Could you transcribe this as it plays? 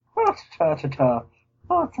ta-ta-ta-ta.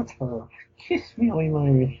 Ta-ta-ta. Kiss me, I'm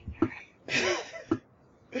Irish.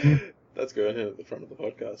 That's going in at the front of the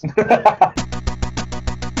podcast.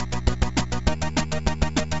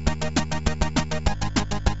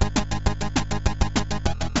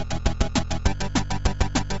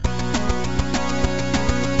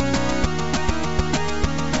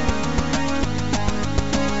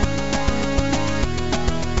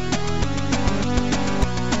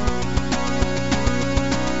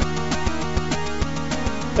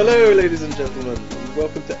 Hello, ladies and gentlemen, and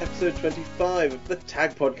welcome to episode 25 of the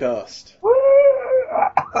Tag Podcast. Woo!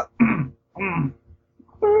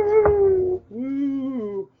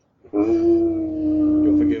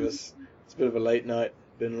 You'll forgive us. It's a bit of a late night,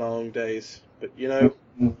 been long days, but you know,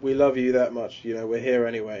 we love you that much. You know, we're here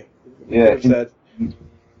anyway. We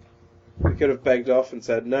could have begged off and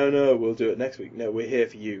said, no, we'll do it next week. No, we're here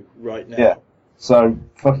for you right now. Yeah. So,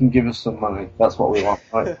 fucking give us some money. That's what we want,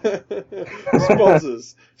 right?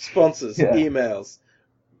 Sponsors, Yeah. emails,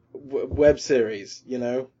 web series, you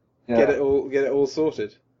know. Yeah. Get it all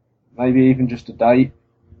sorted. Maybe even just a date.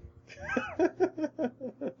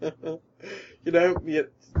 You know,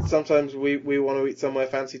 sometimes we want to eat somewhere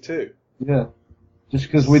fancy too. Yeah. Just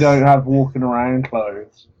because we don't have walking around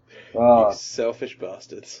clothes. You selfish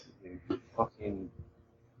bastards. Fucking...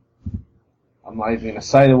 I'm not even going to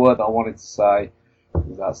say the word that I wanted to say,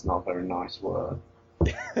 because that's not a very nice word.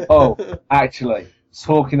 Oh, actually,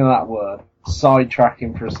 talking of that word,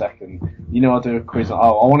 sidetracking for a second, you know I do a quiz. I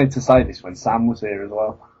wanted to say this when Sam was here as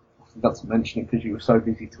well. I forgot to mention it because you were so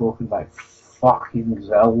busy talking about fucking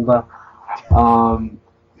Zelda.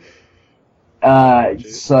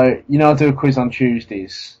 So, you know I do a quiz on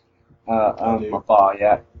Tuesdays on my bar,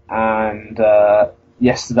 yeah? And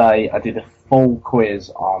yesterday I did a full quiz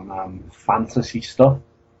on fantasy stuff,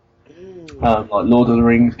 like Lord of the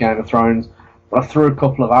Rings, Game of Thrones, but I threw a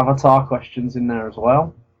couple of Avatar questions in there as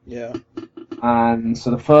well. Yeah. And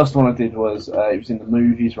so the first one I did was, it was in the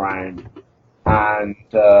movies round, and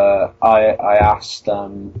I asked,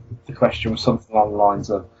 the question was something along the lines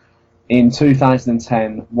of, in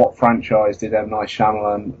 2010, what franchise did M. Night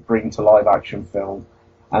Shyamalan bring to live action film?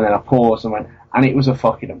 And then I paused and went, and it was a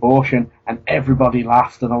fucking abortion, and everybody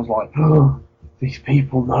laughed, and I was like, oh, these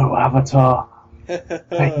people know Avatar.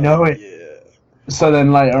 They know it. Yeah. So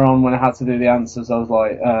then later on, when I had to do the answers, I was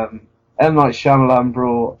like, M. Night Shyamalan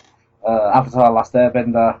brought Avatar Last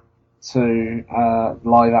Airbender to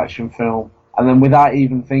live action film, and then without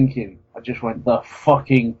even thinking, I just went, the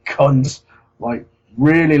fucking cunt, like,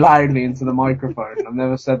 really loudly into the microphone. I've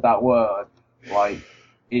never said that word, like,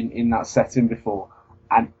 in that setting before.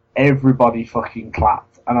 And everybody fucking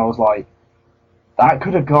clapped, and I was like, that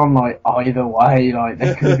could have gone like either way. Like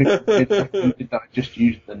they could have been just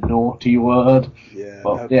used the naughty word. Yeah.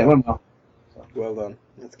 But yeah, it went well. Well done.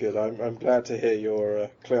 That's good. I'm glad to hear your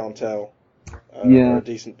clientele. Yeah. Are a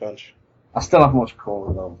decent bunch. I still have much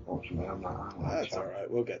call though, unfortunately. That's all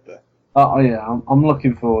right. We'll get there. Oh yeah, I'm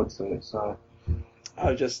looking forward to it. So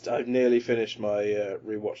I've nearly finished my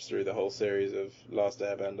rewatch through the whole series of Last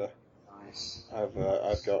Airbender. nice.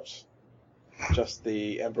 I've got just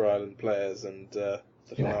the Ember Island players and the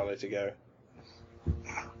finale to go.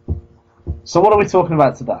 So what are we talking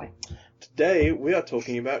about today? Today we are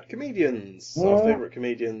talking about comedians. Yeah. Our favourite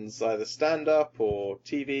comedians, either stand-up or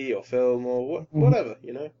TV or film or whatever,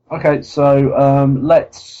 you know. Okay, so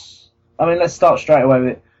let's start straight away with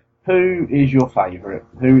it. Who is your favourite?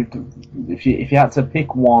 Who, if you had to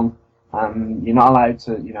pick one, you're not allowed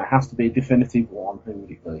to, it has to be a definitive one. Who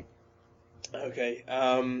would it be? Okay,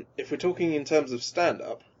 if we're talking in terms of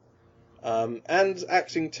stand-up, and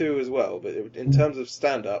acting too as well, but in terms of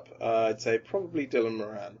stand-up, I'd say probably Dylan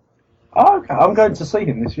Moran. Oh, okay. I'm going to see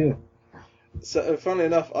him this year. So, funnily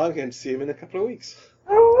enough, I'm going to see him in a couple of weeks.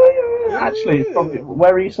 Oh, yeah. Actually, probably,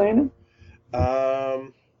 where are you seeing him? I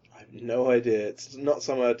have no idea. It's not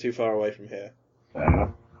somewhere too far away from here. Fair enough.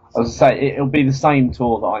 I was going to say, it'll be the same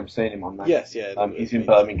tour that I'm seeing him on now. Yes, yeah. He's in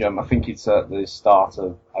Birmingham. I think it's at the start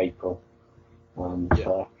of April. Yeah.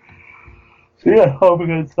 So yeah, I'll be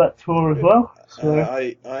going to that tour as well. So.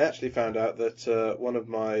 I actually found out that one of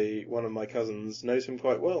my cousins knows him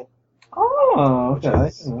quite well. Oh,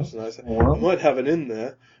 okay. Which is nice. Well. I might have an in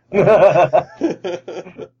there.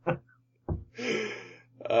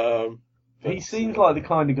 He seems like the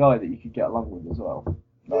kind of guy that you could get along with as well.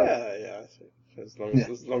 Like, yeah. As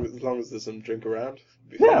long as there's some drink around.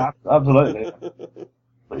 Yeah, absolutely.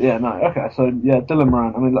 But yeah, no, okay. So yeah, Dylan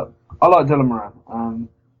Moran. I mean, look, I like Dylan Moran.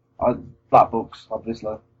 Black Books,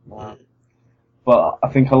 obviously. But I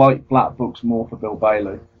think I like Black Books more for Bill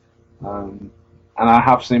Bailey. And I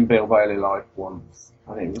have seen Bill Bailey live once.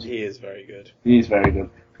 and it was. He is very good. He is very good.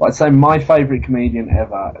 But I'd say my favourite comedian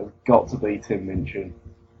ever has got to be Tim Minchin.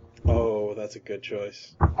 Oh, that's a good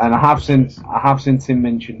choice. And I have seen Tim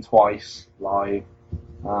Minchin twice live.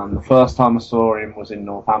 The first time I saw him was in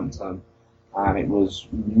Northampton, and it was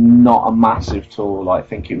not a massive tour. Like, I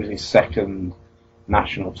think it was his second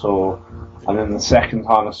national tour. And then the second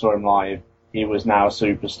time I saw him live, he was now a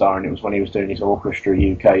superstar, and it was when he was doing his Orchestra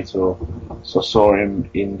UK tour. So I saw him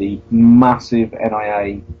in the massive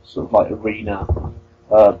NIA sort of like arena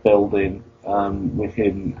building with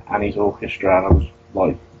him and his orchestra, and I was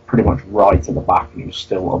like pretty much right at the back, and it was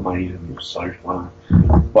still amazing. It was so fun.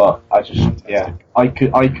 But I just, I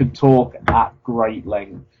could talk at great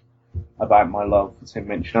length about my love for Tim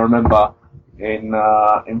Minchin. I remember in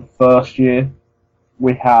first year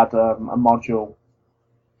we had a module,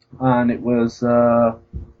 and it was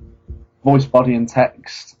voice, body, and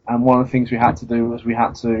text. And one of the things we had to do was we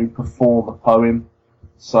had to perform a poem.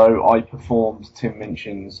 So I performed Tim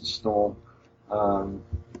Minchin's Storm,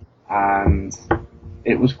 and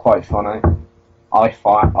it was quite funny. I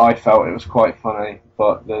felt it was quite funny,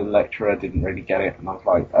 but the lecturer didn't really get it, and I was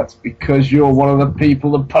like, "That's because you're one of the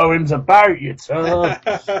people the poem's about, you turd."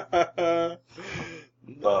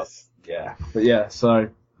 Nice. But yeah. So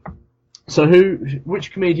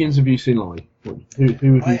which comedians have you seen live? Who have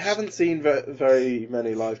I you haven't seen very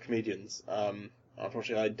many live comedians.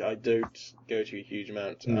 Unfortunately, I don't go to a huge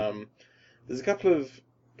amount. There's a couple of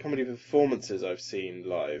comedy performances I've seen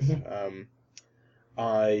live.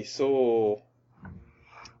 I saw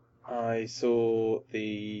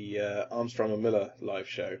the Armstrong and Miller live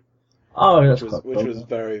show. Oh, that's which was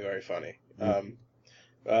very, very funny.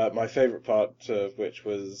 My favourite part of which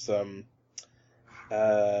was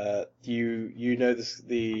you know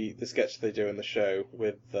the sketch they do in the show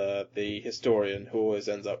with the historian who always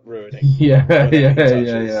ends up ruining. Yeah,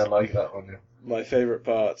 I like that one. Yeah. My favourite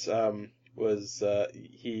part was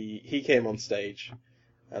he came on stage,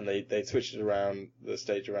 and they switched the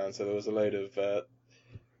stage around, so there was a load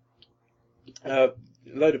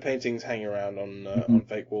of paintings hanging around on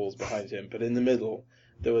fake walls behind him, but in the middle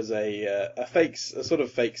there was a sort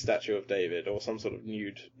of fake statue of David, or some sort of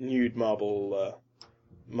nude marble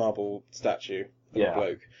statue of a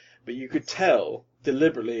bloke. But you could tell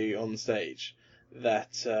deliberately on stage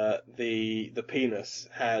that the penis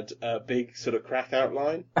had a big sort of crack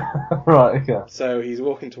outline. Right, okay. So he's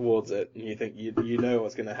walking towards it, and you think you know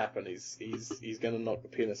what's going to happen. He's going to knock the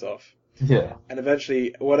penis off. Yeah. And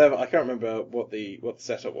eventually, whatever, I can't remember what the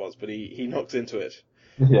setup was, but he knocks into it.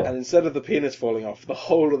 Yeah. And instead of the penis falling off, the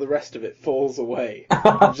whole of the rest of it falls away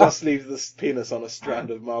and just leaves the penis on a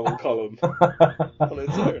strand of marble column on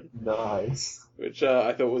its own. Nice. Which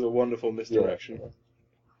I thought was a wonderful misdirection. Yeah.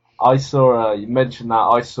 I saw, you mentioned that,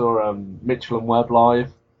 I saw Mitchell and Webb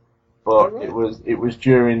live, but it was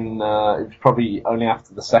during, it was probably only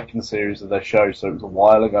after the second series of their show, so it was a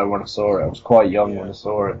while ago when I saw it. I was quite young when I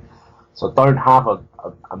saw it. So I don't have a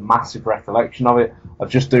massive recollection of it. I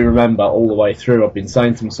just do remember all the way through, I've been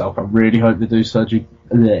saying to myself, I really hope they do Sir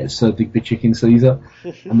Digby Chicken Caesar.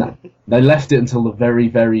 And they left it until the very,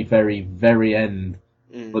 very, very, very end.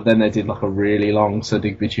 But then they did like a really long Sir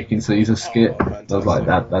Digby Chicken Caesar skit. I was like,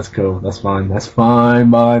 that's cool, that's fine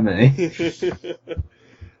by me.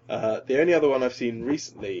 The only other one I've seen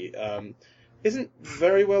recently isn't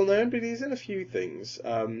very well known, but he's in a few things.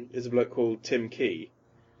 Is a bloke called Tim Key.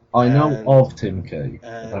 I know of Tim Key.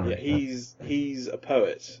 And he's a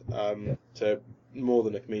poet, so more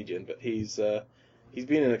than a comedian, but he's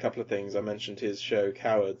been in a couple of things. I mentioned his show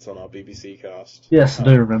Cowards on our BBC cast. Yes, I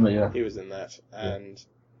do remember, yeah. He was in that, and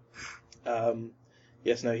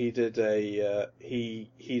he did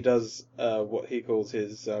he does what he calls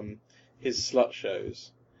his slut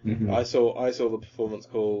shows. Mm-hmm. I saw the performance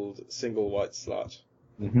called Single White Slut.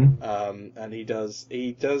 Mm-hmm. And he does.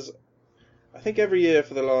 I think every year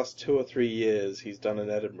for the last 2 or 3 years he's done an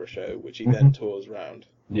Edinburgh show, which he then tours round.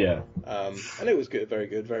 Yeah. And it was good,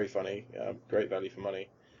 very funny, great value for money.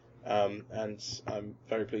 And I'm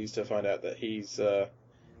very pleased to find out that he's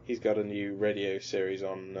got a new radio series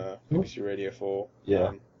on BBC Radio 4.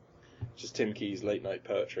 Yeah. Just Tim Key's Late Night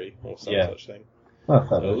Poetry or some such thing. Oh,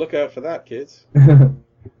 so look out for that, kids. I'm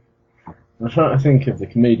trying to think of the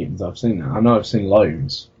comedians I've seen now. I know I've seen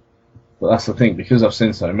loads. But that's the thing, because I've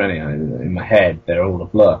seen so many in my head, they're all a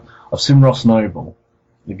blur. I've seen Ross Noble.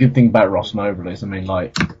 The good thing about Ross Noble is, I mean,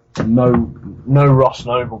 like, no Ross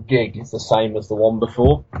Noble gig is the same as the one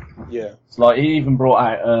before. Yeah. It's like, he even brought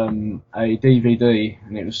out a DVD,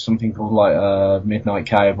 and it was something called, like, Midnight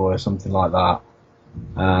Cowboy or something like that.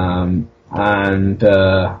 It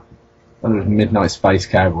was Midnight Space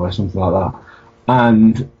Cowboy or something like that.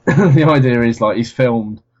 And the idea is like he's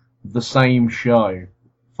filmed the same show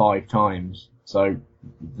 5 times. So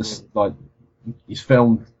this like he's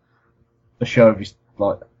filmed a show of his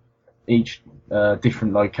like each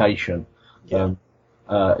different location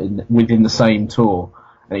within the same tour,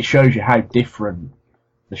 and it shows you how different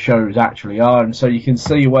the shows actually are, and so you can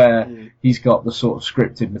see where he's got the sort of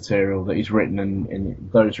scripted material that he's written, and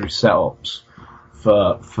those are his setups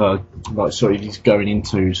for like sort of he's going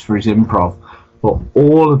into for his improv, but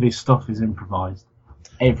all of his stuff is improvised.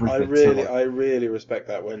 Everything. I really respect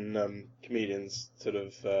that when comedians sort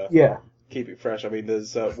of keep it fresh. I mean,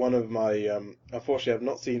 there's one of my unfortunately I've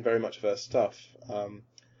not seen very much of her stuff,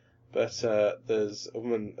 but there's a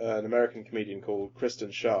woman, an American comedian called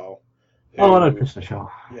Kristen Schaal. Oh, I know Kristen Schaal.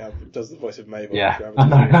 Yeah, does the voice of Mabel. Yeah, I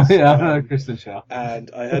know. Yeah, I know Kristen Schaal. And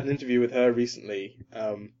I had an interview with her recently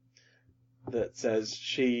that says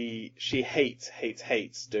she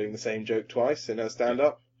hates doing the same joke twice in her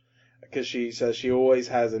stand-up, because she says she always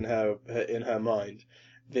has in her mind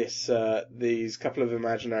these couple of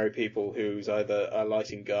imaginary people who's either a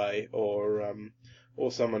lighting guy or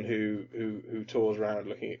someone who tours around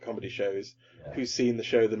looking at comedy shows, who's seen the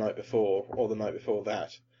show the night before or the night before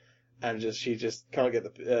that. And she just can't get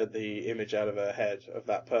the image out of her head of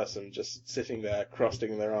that person just sitting there,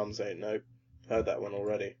 crossing their arms, saying, "No, heard that one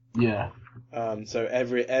already." Yeah. So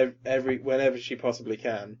every whenever she possibly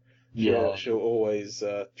can, she'll always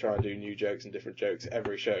try and do new jokes and different jokes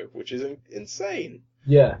every show, which is insane.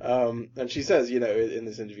 Yeah. And she says, in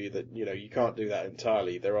this interview that you can't do that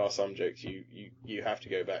entirely. There are some jokes you have to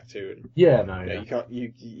go back to, and you can't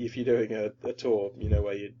if you're doing a tour,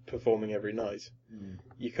 where you're performing every night,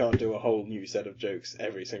 you can't do a whole new set of jokes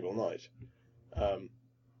every single night.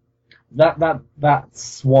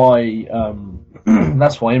 That's why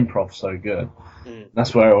that's why improv's so good.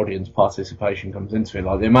 That's where audience participation comes into it.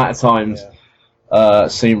 Like the amount of times.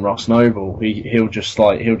 Seen Ross Noble, he'll just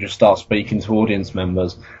start speaking to audience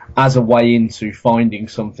members as a way into finding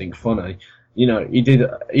something funny. He did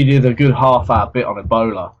a good half-hour bit on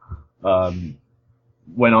Ebola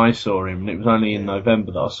when I saw him, and it was only in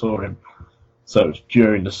November that I saw him. So it was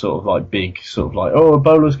during the sort of like big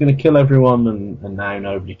Ebola's going to kill everyone, and now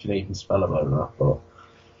nobody can even spell Ebola.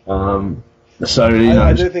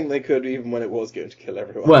 I don't think they could even when it was going to kill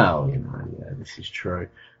everyone. Well, this is true,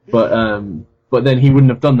 but then he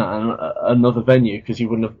wouldn't have done that at another venue, because he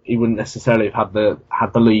wouldn't necessarily have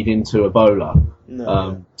had the lead into Ebola.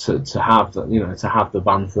 To have the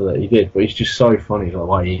banter that he did. But it's just so funny the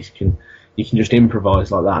way he can just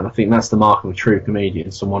improvise like that, and I think that's the mark of a true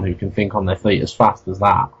comedian, someone who can think on their feet as fast as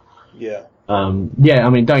that. Yeah. I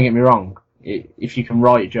mean, don't get me wrong. If you can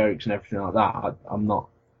write jokes and everything like that, I'm not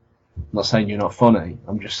saying you're not funny.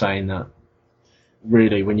 I'm just saying that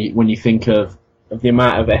really when you think of the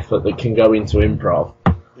amount of effort that can go into improv,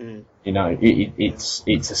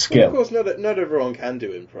 it's a skill. Well, of course, not everyone can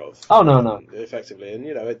do improv. Oh no. Effectively, and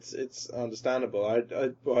it's understandable.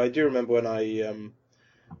 I do remember when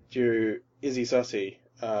Izzy Suttie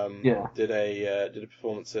did a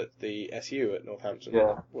performance at the SU at Northampton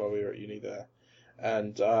while we were at uni there,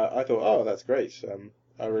 and I thought, oh, that's great.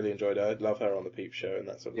 I really enjoyed her. I'd love her on the Peep Show and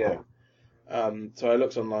that sort of thing. So I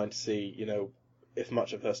looked online to see, if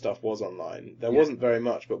much of her stuff was online. There wasn't very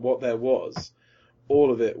much, but what there was,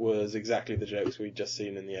 all of it was exactly the jokes we'd just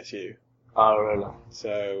seen in the SU. Oh, really?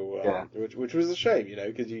 So, which was a shame,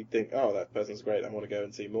 because you think, oh, that person's great, I want to go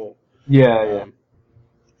and see more.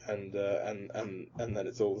 And then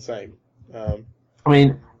it's all the same. I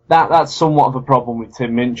mean, that's somewhat of a problem with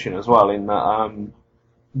Tim Minchin as well, in that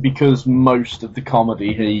because most of the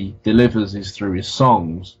comedy he delivers is through his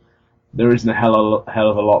songs, there isn't a hell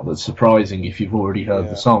of a lot that's surprising if you've already heard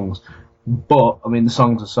the songs. But, I mean, the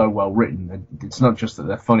songs are so well written. It's not just that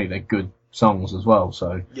they're funny, they're good songs as well.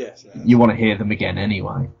 So you want to hear them again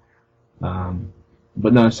anyway.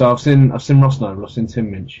 But no, so I've seen Ross Noble, I've seen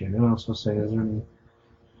Tim Minchin. Who else have I seen? Is there any?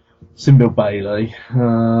 I've seen Bill Bailey.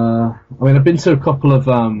 I mean, I've been to a couple of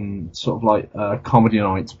comedy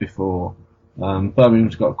nights before.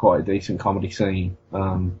 Birmingham's got quite a decent comedy scene.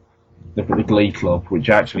 They've got the Glee Club, which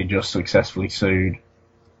actually just successfully sued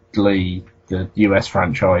Glee, the US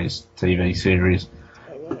franchise TV series,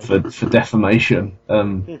 for defamation,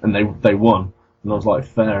 and they won. And I was like,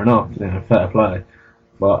 fair enough, fair play.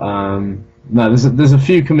 But no, there's a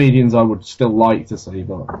few comedians I would still like to see,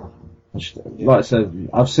 but like I said,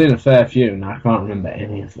 I've seen a fair few, and I can't remember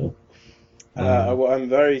any of them. Well, I'm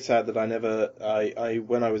very sad that I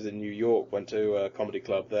when I was in New York, went to a comedy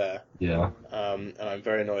club there. Yeah. And I'm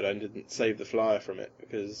very annoyed I didn't save the flyer from it,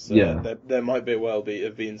 because there might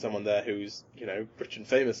have been someone there who's, rich and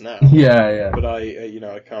famous now. Yeah. But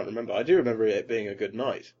I can't remember. I do remember it being a good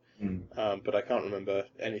night. But I can't remember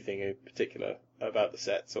anything in particular about the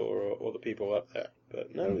sets or the people up there.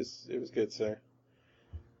 But no, it was good. So,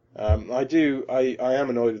 I am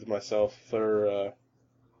annoyed with myself for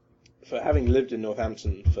having lived in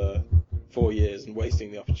Northampton for 4 years and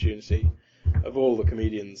wasting the opportunity of all the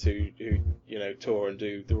comedians who tour and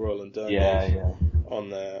do the Royal and Dundee on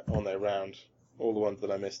their round, all the ones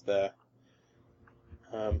that I missed there.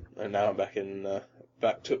 And now I'm back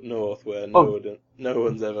up north where no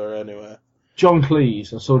one's ever anywhere. John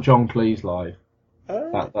Cleese, I saw John Cleese live.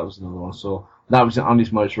 Oh. That was another one I saw. That was on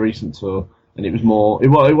his most recent tour, and it was more. It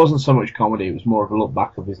wasn't so much comedy; it was more of a look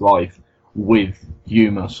back of his life with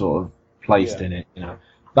humour sort of placed in it.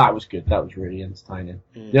 That was good. That was really entertaining.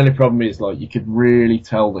 The only problem is, you could really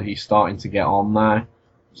tell that he's starting to get on now.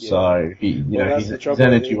 Yeah. So his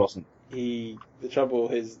energy wasn't. The trouble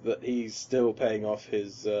is that he's still paying off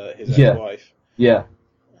his ex-wife. Yeah.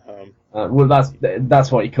 Well,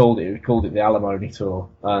 that's what he called it. He called it the alimony tour,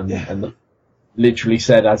 and literally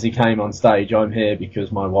said as he came on stage, "I'm here because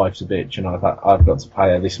my wife's a bitch, and I've got to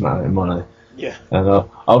pay her this amount of money." Yeah. And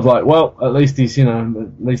I was like, well, at least he's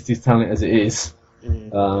telling it as it is.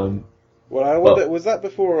 Well, I wonder, was that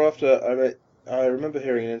before or after? I remember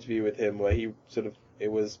hearing an interview with him where he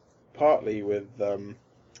it was partly with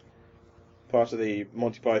part of the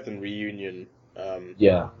Monty Python reunion.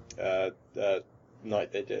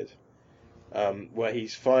 Night they did, where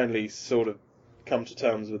he's finally sort of come to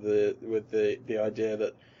terms with the idea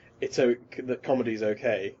that that comedy's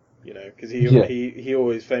okay, because he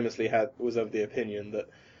always famously was of the opinion that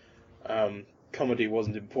comedy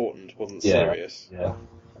wasn't important, wasn't serious, that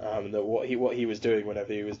what he was doing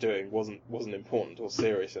whenever he was doing wasn't important or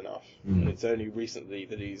serious enough, and it's only recently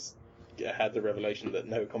that he's had the revelation that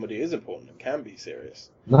no, comedy is important and can be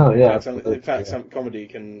serious. No, yeah. In fact, some comedy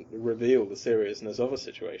can reveal the seriousness of a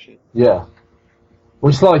situation. Yeah.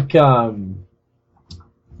 Well, it's like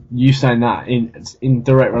you saying that in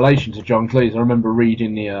direct relation to John Cleese. I remember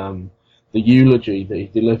reading the eulogy that he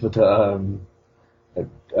delivered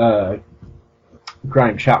at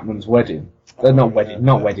Graham Chapman's wedding. Not wedding.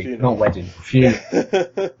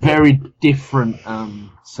 Funeral. Very different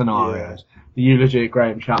scenarios. Yeah. The eulogy at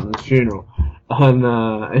Graham Chapman's funeral,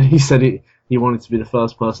 and he said he wanted to be the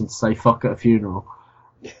first person to say "fuck" at a funeral,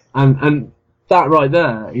 and that right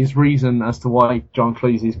there is reason as to why John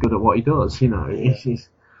Cleese is good at what he does.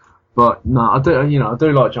 But no, I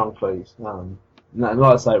do like John Cleese. Like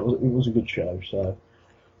I say, it was a good show. So,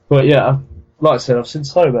 but yeah, like I said, I've seen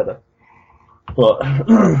so better. But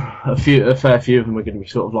a fair few of them are going to be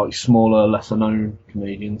sort of like smaller, lesser known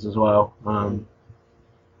comedians as well.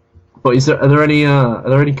 But are there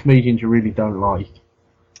any comedians you really don't like?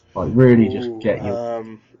 Like really just get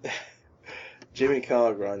you? Jimmy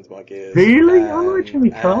Carr grinds my gears. Really? I like Jimmy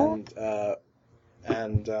Carr.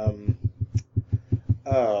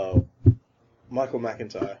 Michael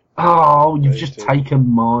McIntyre. Oh, you've just taken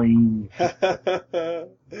mine.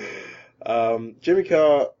 Jimmy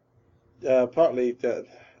Carr, partly that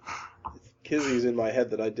Kizzy's in my head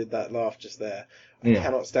that I did that laugh just there. I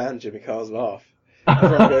cannot stand Jimmy Carr's laugh.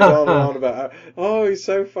 Everyone goes on and on about how, he's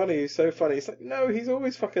so funny. It's like, no, he's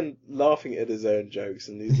always fucking laughing at his own jokes,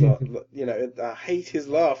 and he's not, I hate his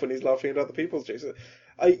laugh when he's laughing at other people's jokes.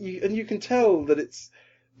 And you can tell that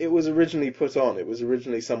it was originally put on, it was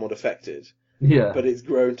originally somewhat affected. Yeah. But it's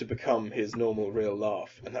grown to become his normal real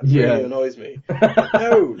laugh, and that really annoys me.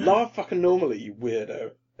 No, laugh fucking normally, you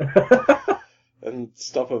weirdo. And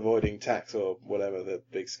stop avoiding tax or whatever the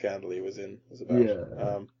big scandal he was in was about.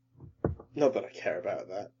 Yeah. Not that I care about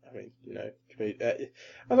that. I mean,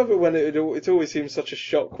 I love it when it always seems such a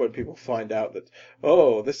shock when people find out that,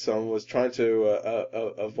 this someone was trying to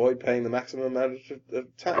avoid paying the maximum amount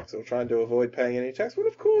of tax or trying to avoid paying any tax. Well,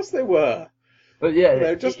 of course they were. But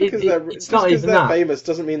yeah, just because they're famous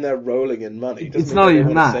doesn't mean they're rolling in money. It's not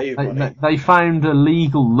even that. They found a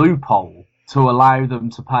legal loophole to allow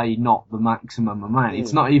them to pay not the maximum amount.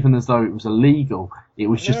 It's not even as though it was illegal. It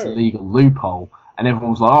was just a legal loophole. And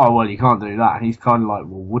everyone was like, "Oh, well, you can't do that." And he's kind of like,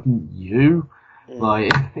 "Well, wouldn't you?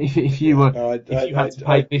 Like, if you had to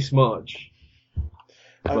pay this much."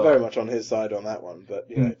 I'm very much on his side on that one, but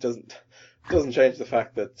it doesn't change the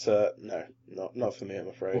fact that not for me, I'm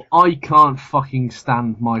afraid. Well, I can't fucking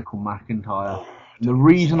stand Michael McIntyre. The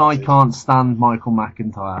reason I can't stand Michael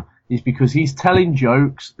McIntyre is because he's telling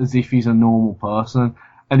jokes as if he's a normal person,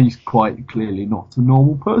 And he's quite clearly not a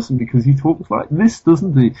normal person because he talks like this,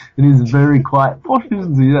 doesn't he? And he's very quiet, posh,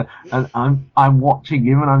 isn't he? Yeah. And I'm watching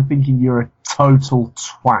him and I'm thinking you're a total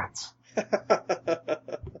twat.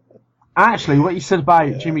 Actually, what you said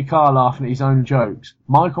about Jimmy Carr laughing at his own jokes,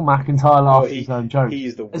 Michael McIntyre laughing at his own jokes.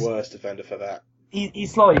 He's the worst offender for that.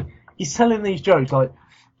 He's telling these jokes like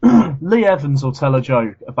Lee Evans will tell a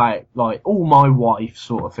joke about like my wife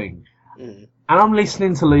sort of thing. Mm. And I'm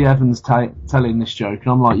listening to Lee Evans telling this joke,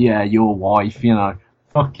 and I'm like, yeah, your wife,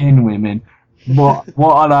 fucking women. What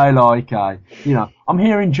are they like, eh? I'm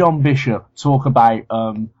hearing John Bishop talk about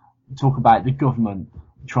the government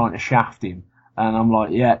trying to shaft him, and I'm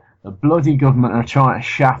like, yeah, the bloody government are trying to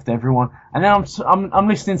shaft everyone. And then I'm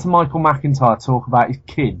listening to Michael McIntyre talk about his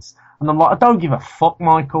kids, and I'm like, I don't give a fuck,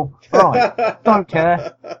 Michael. Right? Don't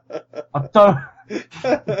care. I don't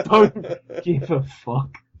give a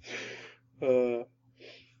fuck.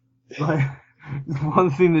 Like, one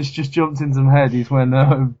thing that's just jumped into my head is when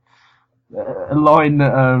a line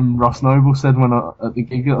that Ross Noble said when at the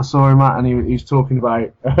gig that I saw him at, and he was talking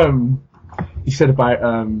about he said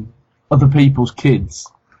about other people's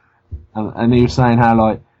kids, and he was saying how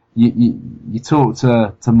like you talk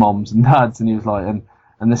to moms and dads, and he was like and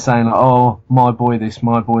they're saying like, oh, my boy this,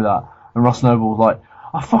 my boy that, and Ross Noble was like,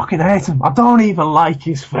 I fucking hate him. I don't even like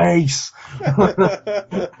his face.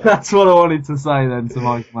 That's what I wanted to say then to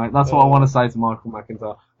Michael, mate. That's what I want to say to Michael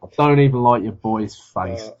McIntyre. I don't even like your boy's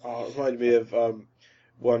face. It reminded me of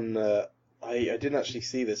one. I didn't actually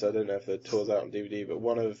see this. I don't know if the tour's out on DVD, but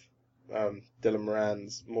one of Dylan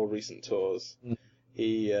Moran's more recent tours,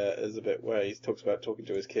 he is a bit where he talks about talking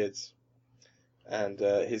to his kids, and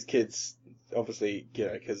his kids obviously,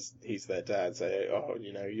 because he's their dad, say, oh,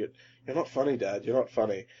 you're not funny, Dad. You're not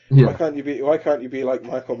funny. Yeah. Why can't you be like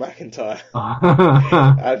Michael McIntyre?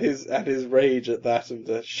 and his rage at that,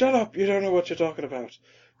 and shut up! You don't know what you're talking about.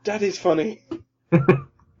 Daddy's funny.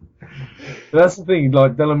 That's the thing.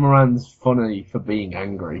 Like Dylan Moran's funny for being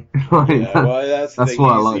angry. That's the thing.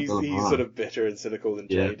 What I like. He's sort of bitter and cynical and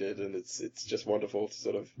jaded, and it's just wonderful to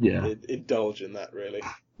sort of indulge in that, really.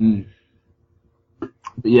 Mm.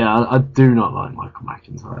 But yeah, I do not like Michael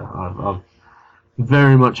McIntyre. I've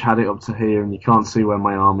very much had it up to here, and you can't see where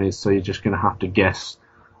my arm is, so you're just going to have to guess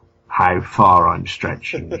how far I'm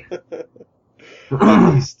stretching.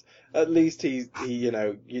 At least he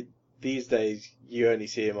these days you only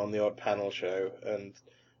see him on the odd panel show and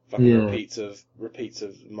fucking repeats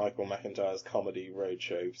of Michael McIntyre's comedy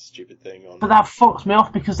roadshow stupid thing on. But that fucks me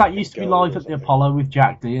off because that used to be live at the Apollo with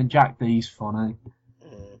Jack D, and Jack D's funny.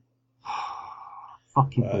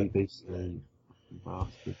 Fucking BBC.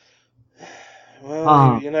 Bastard.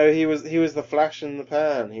 Well, he was the flash in the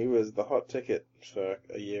pan. He was the hot ticket for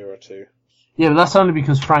a year or two. Yeah, but that's only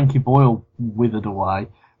because Frankie Boyle withered away.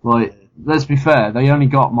 Like, let's be fair, they only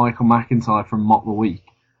got Michael McIntyre from Mock the Week,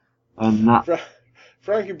 and that.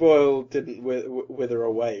 Frankie Boyle didn't wither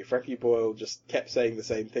away. Frankie Boyle just kept saying the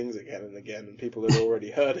same things again and again, and people had already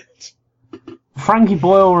heard it. Frankie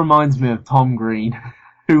Boyle reminds me of Tom Green,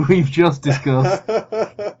 who we've just discussed.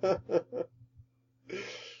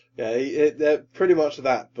 Yeah, pretty much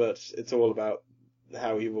that, but it's all about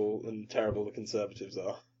how evil and terrible the Conservatives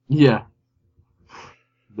are. Yeah.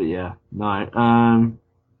 But yeah, no.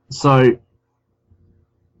 So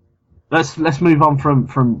let's move on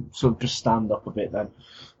from sort of just stand up a bit then.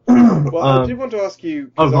 Well, I did want to ask you,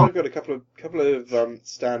 because I've got a couple of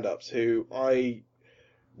stand-ups who I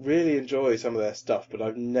really enjoy some of their stuff, but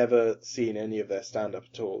I've never seen any of their stand-up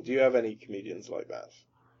at all. Do you have any comedians like that?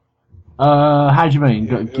 How do you mean?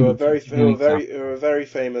 Who are very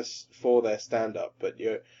famous for their stand-up, but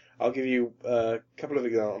I'll give you a couple of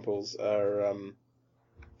examples.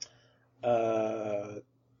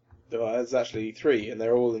 There's actually three, and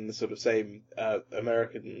they're all in the sort of same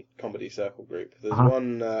American comedy circle group. There's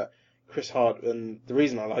one, Chris Hard, and the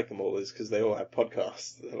reason I like them all is because they all have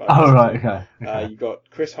podcasts. Right, okay. You got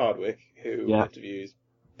Chris Hardwick, who interviews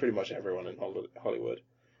pretty much everyone in Hollywood.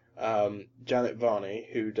 Janet Varney,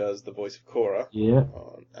 who does the voice of Cora. Yeah.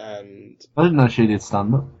 And I didn't know she did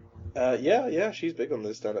stand-up. Yeah, she's big on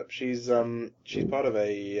this stand-up. She's part of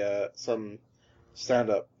some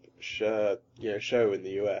stand-up show in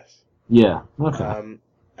the US. Yeah. Okay.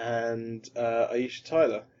 And Aisha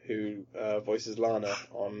Tyler, who voices Lana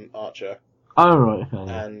on Archer. Oh right.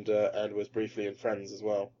 Okay. And was briefly in Friends as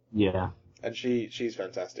well. Yeah. And she's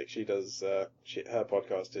fantastic. She does her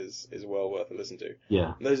podcast is well worth a listen to.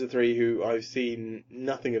 Yeah. And those are three who I've seen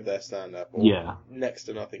nothing of their stand-up, or next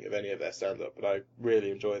to nothing of any of their stand-up, but I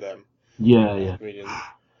really enjoy them. Yeah. Comedians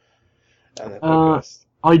and their podcasts.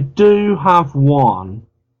 I do have one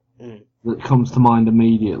that comes to mind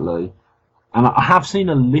immediately. And I have seen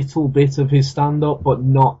a little bit of his stand-up, but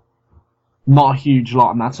not a huge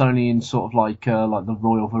lot, and that's only in sort of like the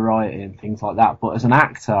Royal Variety and things like that. But as an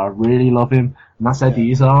actor, I really love him, and that's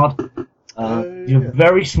Eddie Izzard. He's a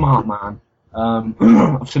very smart man.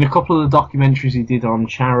 I've seen a couple of the documentaries he did on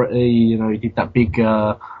charity. You know, he did that big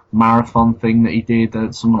marathon thing that he did,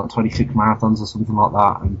 something like 26 marathons or something like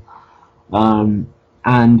that.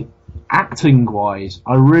 And acting-wise,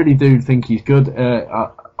 I really do think he's good.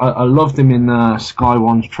 I loved him in Sky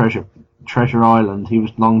One's Treasure Island. He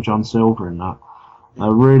was Long John Silver in that. I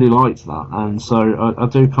really liked that, and so I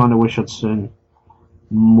do kind of wish I'd seen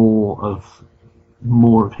more of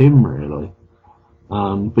him, really.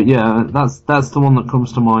 But yeah, that's the one that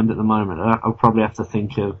comes to mind at the moment. I'll probably have to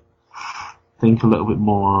think a little bit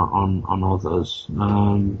more on others.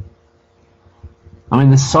 I mean,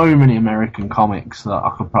 there's so many American comics that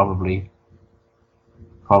I could probably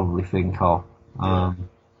think of.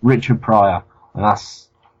 Richard Pryor, and that's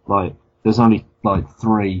like, there's only like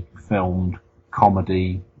 3 filmed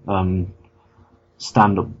comedy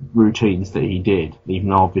stand-up routines that he did, even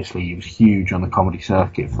though obviously he was huge on the comedy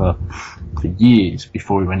circuit for years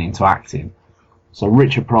before he went into acting. So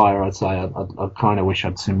Richard Pryor, I'd say, I kind of wish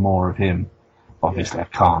I'd seen more of him. Obviously I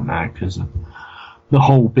can't now because of the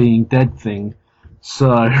whole being dead thing. So,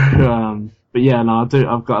 but yeah, no,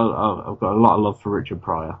 I've got a lot of love for Richard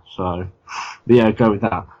Pryor. So, but yeah, go with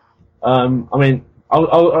that. I mean, I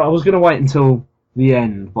was going to wait until the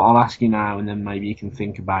end, but I'll ask you now, and then maybe you can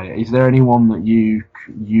think about it. Is there anyone that you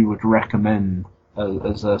would recommend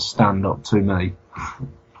as a stand-up to me?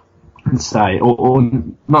 Say, or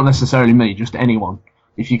not necessarily me, just anyone.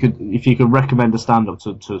 If you could recommend a stand-up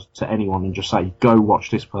to anyone and just say, go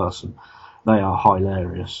watch this person, they are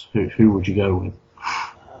hilarious. Who would you go with?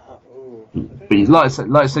 But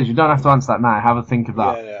like I said, you don't have to answer that now. Have a think of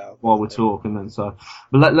that while we're talking. Then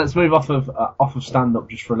but let's move off of stand-up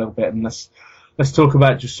just for a little bit, and let's talk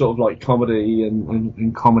about just sort of like comedy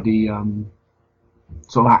and comedy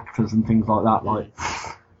sort of actors and things like that. Like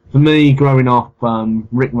for me, growing up,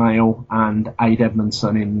 Rick Mayall and Ade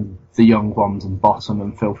Edmondson in The Young Ones and Bottom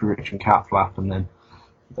and Filthy Rich and Cat Flap, and then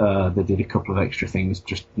they did a couple of extra things,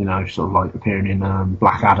 just, you know, sort of like appearing in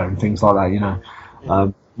Blackadder and things like that, you know.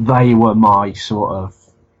 They were my sort of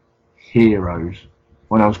heroes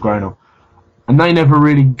when I was growing up. And they never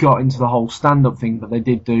really got into the whole stand-up thing, but they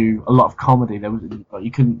did do a lot of comedy. There was, like, you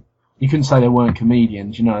couldn't say they weren't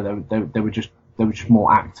comedians, you know. They were just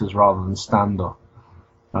more actors rather than stand-up.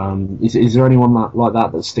 Is there anyone like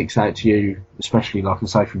that sticks out to you, especially, like I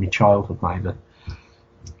say, from your childhood, maybe?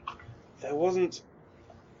 There wasn't.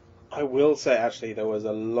 I will say, actually, there was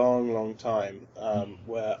a long time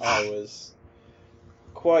where I was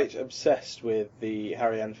quite obsessed with the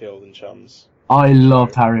Harry Enfield and Chums. I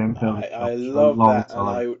loved Harry Enfield. I loved that,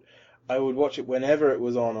 and I would watch it whenever it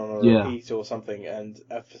was on a repeat or something. And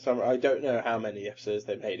for some, I don't know how many episodes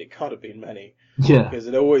they made. It can't have been many. Yeah. Because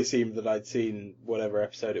it always seemed that I'd seen whatever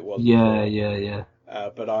episode it was. Yeah, before. yeah.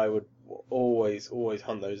 But I would always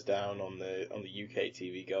hunt those down on the UK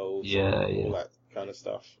TV Gold. All that kind of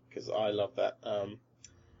stuff, because I love that.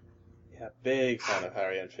 Big fan of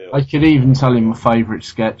Harry Enfield. I could even tell him my favourite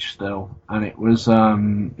sketch still, and it was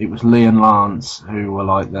Lee and Lance, who were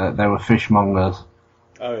like they were fishmongers.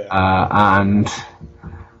 Oh yeah. And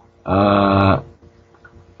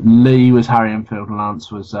Lee was Harry Enfield and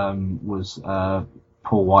Lance was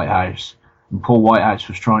Paul Whitehouse. And Paul Whitehouse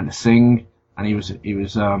was trying to sing, and he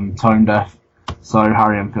was tone deaf. So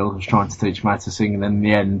Harry Enfield was trying to teach him how to sing, and then in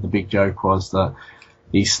the end, the big joke was that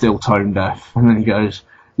he's still tone deaf. And then he goes,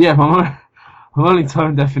 "Yeah, I'm only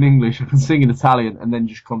tone deaf in English. I can sing in Italian," and then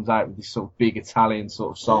just comes out with this sort of big Italian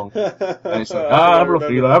sort of song. And it's like, I was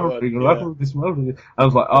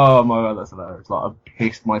like, oh my god, that's hilarious. Like, I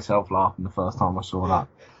pissed myself laughing the first time I saw that.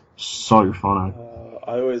 So funny.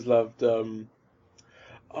 I always loved.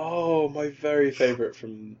 My very favourite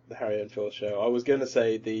from the Harry Enfield show. I was going to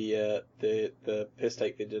say the piss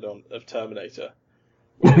take they did of Terminator.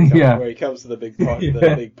 Where he comes to the big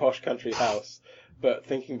posh country house. But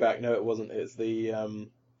thinking back, no, it wasn't. It's the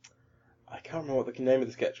I can't remember what the name of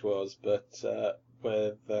the sketch was, but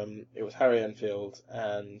with it was Harry Enfield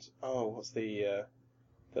and what's the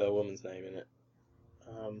woman's name in it?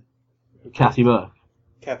 Kathy Burke.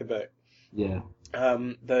 Kathy Burke. Yeah.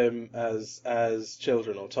 Them as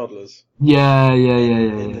children or toddlers. Yeah.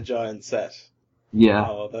 In the giant set. Yeah.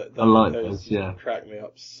 I like those. Yeah. Crack me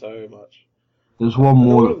up so much. There's one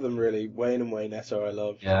more. All of them really. Wayne and Waynetta I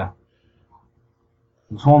loved. Yeah.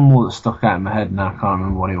 There's one more that stuck out in my head, and I can't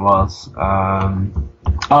remember what it was.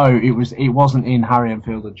 It wasn't in Harry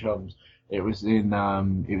Enfield and Chums. It was in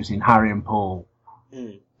Harry and Paul.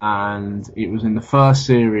 and it was in the first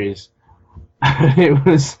series. It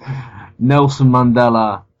was Nelson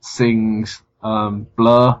Mandela sings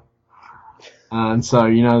Blur, and so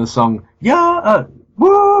you know the song woo.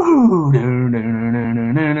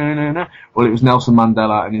 Well, it was Nelson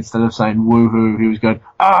Mandela, and instead of saying woohoo, he was going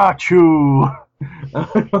achoo. I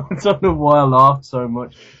don't know why I laughed so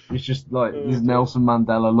much. It's just like this Nelson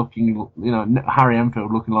Mandela looking, you know, Harry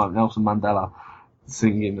Enfield looking like Nelson Mandela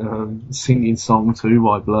singing song 2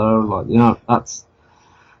 by Blur. Like, you know, that's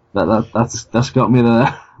got me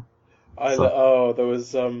there. There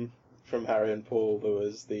was from Harry and Paul, there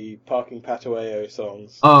was the Parking Patawayo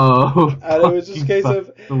songs. Oh, and it was just a case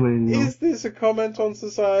of, is this a comment on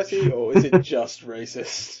society or is it just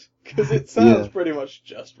racist? Because it sounds pretty much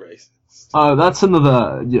just racist. Oh, that's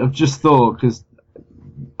another. I've just thought, because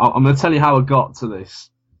I'm going to tell you how I got to this.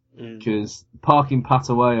 Because Parking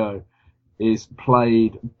Patawayo is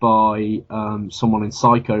played by someone in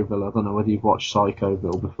Psychoville. I don't know whether you've watched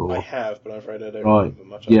Psychoville before. I have, but I'm afraid I don't remember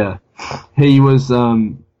much of it. Yeah, he was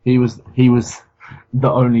the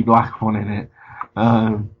only black one in it.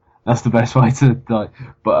 That's the best way to die.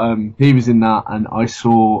 But he was in that, and I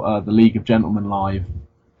saw the League of Gentlemen live.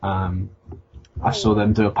 I saw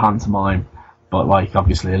them do a pantomime, but like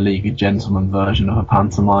obviously a League of Gentlemen version of a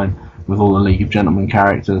pantomime with all the League of Gentlemen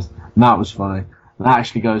characters, and that was funny. And that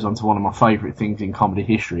actually goes on to one of my favourite things in comedy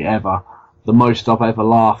history ever. The most I've ever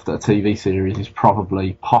laughed at a TV series is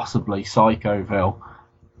possibly Psychoville.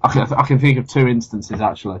 I can think of 2 instances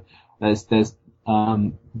actually. There's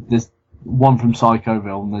one from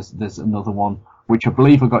Psychoville, and there's another one which I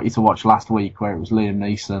believe I got you to watch last week, where it was Liam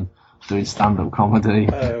Neeson doing stand-up comedy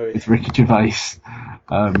with Ricky Gervais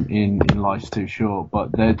in Life's Too Short.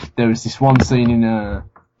 But there was this one scene in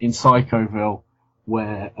Psychoville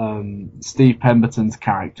where Steve Pemberton's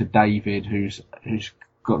character David, who's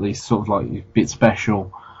got these sort of like a bit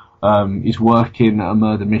special, is working a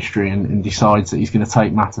murder mystery and decides that he's going to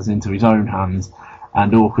take matters into his own hands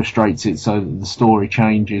and orchestrates it so that the story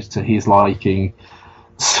changes to his liking.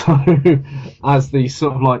 So as these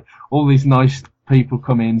sort of like all these nice people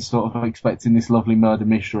come in sort of expecting this lovely murder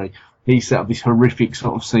mystery, he set up this horrific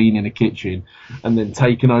sort of scene in a kitchen and then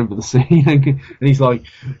taken over the scene and he's like,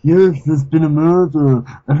 yes, there's been a murder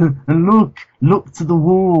and look to the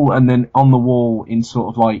wall, and then on the wall in sort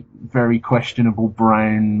of like very questionable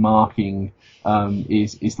brown marking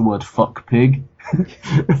is the word fuck pig.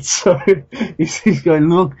 So he's going,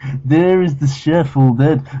 look, there is the chef all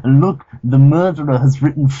dead, and look, the murderer has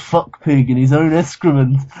written fuck pig in his own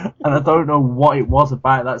excrement. And I don't know what it was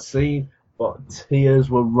about that scene, but tears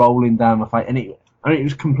were rolling down my face, and it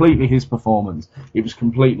was completely his performance. It was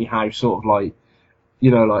completely how sort of like, you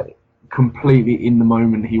know, like completely in the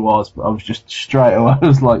moment he was. But I was just straight away, I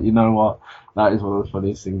was like, you know what, that is one of the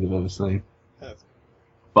funniest things I've ever seen.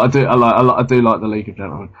 But I do like the League of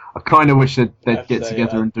Gentlemen. I kind of wish they'd get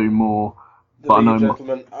together and do more. The League of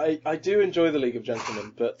Gentlemen, I do enjoy the League of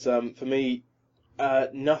Gentlemen, but for me,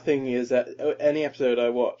 nothing is any episode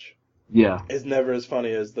I watch. Yeah. Is never as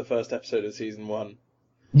funny as the first episode of season 1.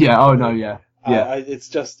 Yeah. Oh no. Yeah. Yeah. It's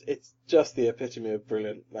just the epitome of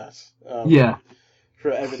brilliant. That. Yeah.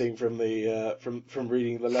 For everything from the from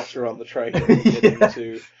reading the letter on the train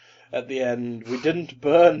to at the end, we didn't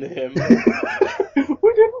burn him.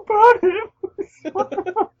 We didn't burn him.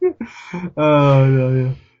 Oh no,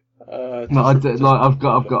 yeah. No,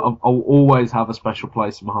 I'll always have a special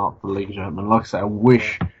place in my heart for the League of Gentlemen. Like I say, I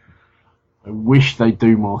wish they'd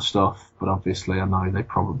do more stuff, but obviously I know they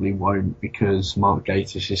probably won't because Mark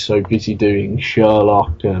Gatiss is so busy doing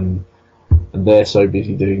Sherlock and they're so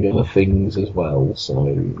busy doing other things as well.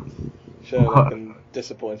 So Sherlock and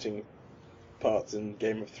disappointing parts in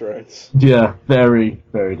Game of Thrones. Yeah, very,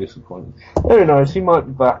 very disappointing. Who knows? He might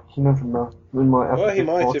be back. You never know. We might have. Well, he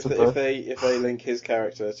might if they link his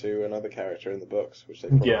character to another character in the books, which they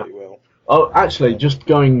probably will. Oh, actually, just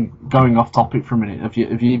going off topic for a minute. Have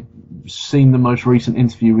you seen the most recent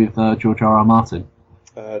interview with George R.R. Martin?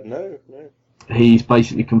 No. He's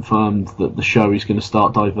basically confirmed that the show is going to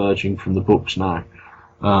start diverging from the books now.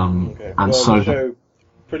 Okay. And well, so the show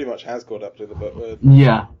pretty much has caught up to the book.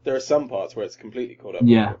 Yeah. There are some parts where it's completely caught up to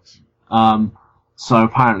the books. So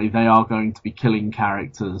apparently they are going to be killing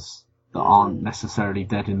characters that aren't necessarily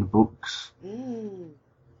dead in the books.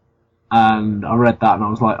 And I read that and I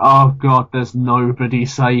was like, oh god, there's nobody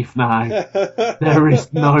safe now. There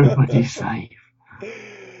is nobody safe.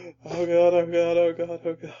 Oh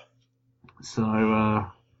god. So,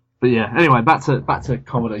 but yeah, anyway, back to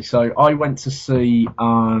comedy. So I went to see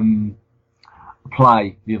a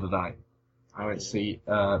play the other day. I went to see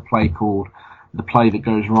a play called The Play That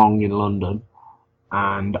Goes Wrong in London.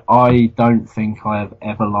 and I don't think I have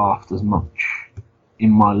ever laughed as much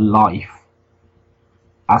in my life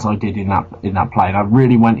as I did in that play. And I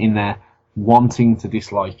really went in there wanting to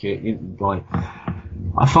dislike it.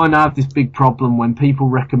 I find I have this big problem when people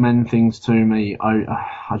recommend things to me.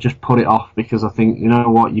 I just put it off because I think, you know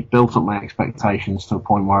what, you've built up my expectations to a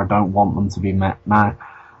point where I don't want them to be met now.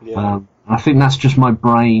 Yeah. I think that's just my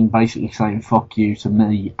brain basically saying fuck you to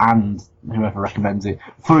me and whoever recommends it.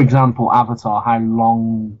 For example, Avatar. How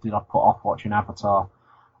long did I put off watching Avatar?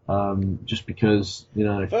 Just because, you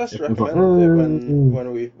know. First recommended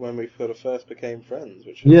it when we sort of first became friends,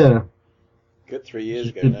 which was good 3 years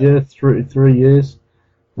ago now. Yeah, 3 years.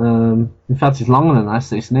 In fact, it's longer than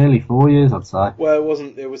that. It's nearly 4 years, I'd say. Well, it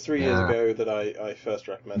wasn't. It was 3 years ago that I first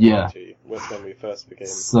recommended it to you. When we first became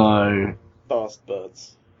fast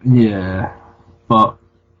buds. Yeah, but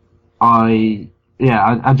I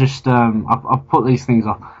just I put these things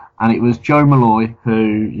off, and it was Joe Malloy,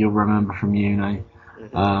 who you'll remember from uni.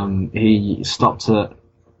 He stopped at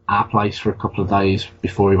our place for a couple of days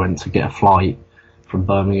before he went to get a flight from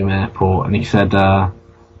Birmingham Airport, and he said, and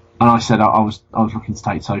I said I was looking to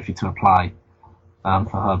take Sophie to a play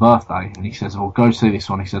for her birthday, and he says, "Well, go see this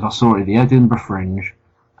one." He said, "I saw it at the Edinburgh Fringe,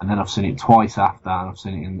 and then I've seen it twice after, and I've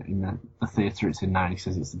seen it in the theatre it's in now." And he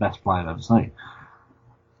says it's the best play I've ever seen.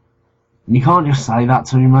 And you can't just say that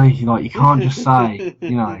to me. You can't just say,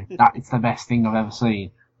 that it's the best thing I've ever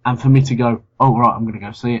seen. And for me to go, oh, right, I'm going to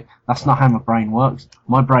go see it. That's not how my brain works.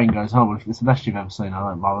 My brain goes, oh, well, if it's the best you've ever seen, I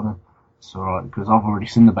don't bother. It's alright, because I've already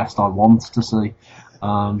seen the best I want to see.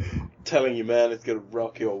 Telling you, man, it's going to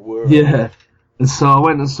rock your world. Yeah. And so I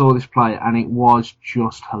went and saw this play, and it was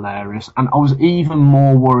just hilarious. And I was even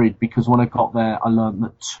more worried because when I got there, I learned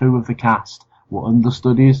that 2 of the cast were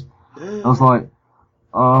understudies. I was like,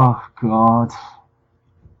 oh, God.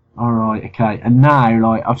 Alright, okay. And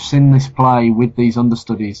now, I've seen this play with these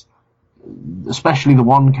understudies, especially the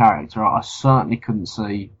one character, I certainly couldn't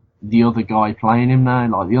see the other guy playing him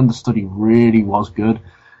now. The understudy really was good.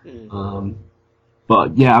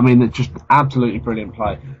 But, yeah, I mean, it's just absolutely brilliant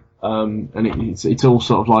play. And it's all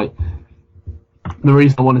sort of the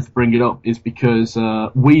reason I wanted to bring it up is because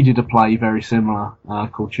we did a play very similar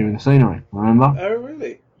called Chewing the Scenery, remember? Oh,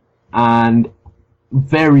 really? And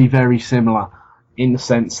very, very similar in the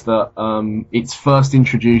sense that it's first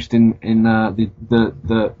introduced in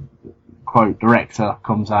the quote director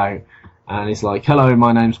comes out and he's like, "Hello,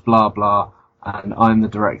 my name's blah blah, and I'm the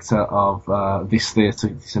director of this theatre,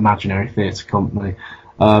 this imaginary theatre company."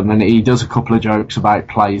 And he does a couple of jokes about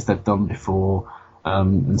plays they've done before,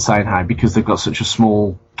 and saying how because they've got such a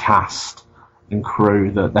small cast and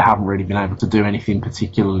crew that they haven't really been able to do anything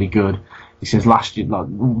particularly good. He says last year, the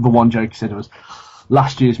one joke he said was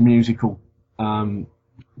last year's musical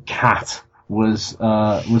Cat was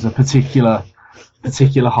a particular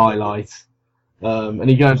highlight. And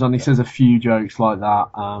he goes on, he says a few jokes like that,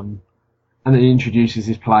 and then he introduces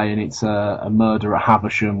his play, and it's a Murder at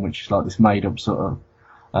Havisham, which is like this made up sort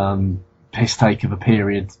of piss take of a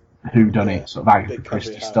period whodunit, sort of Agatha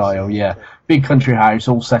Christie style. Yeah, big country house,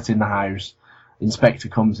 all set in the house. Inspector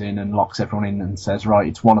comes in and locks everyone in and says, "Right,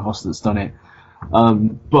 it's one of us that's done it."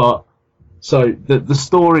 But so the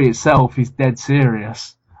story itself is dead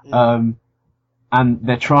serious, and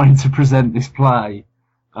they're trying to present this play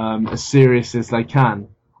as serious as they can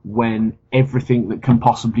when everything that can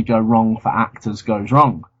possibly go wrong for actors goes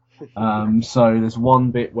wrong. So there's one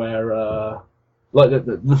bit where,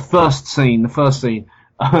 the first scene, the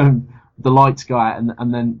lights go out,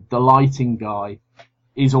 and then the lighting guy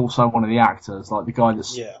is also one of the actors, the guy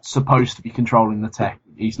that's supposed to be controlling the tech.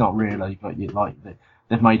 He's not really, but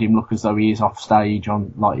they've made him look as though he is off stage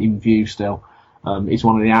in view still. He's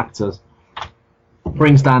one of the actors.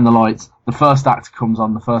 Brings down the lights. The first actor comes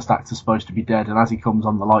on. The first actor's supposed to be dead, and as he comes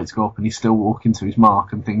on, the lights go up, and he's still walking to his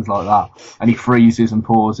mark and things like that. And he freezes and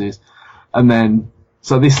pauses, and then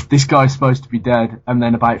so this guy's supposed to be dead, and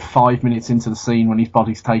then about 5 minutes into the scene, when his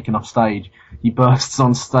body's taken off stage, he bursts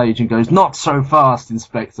on stage and goes, "Not so fast,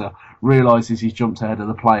 Inspector!" Realises he's jumped ahead of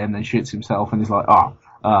the play, and then shits himself, and he's like,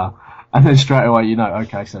 and then straight away,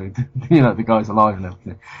 okay, so, the guy's alive and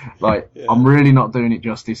everything. I'm really not doing it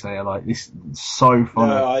justice here. This is so funny.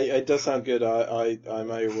 No, it does sound good. I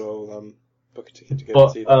may well book a ticket to go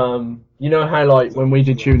and see that. You know how, when we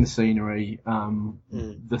did Chewing the Scenery,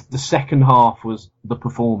 the second half was the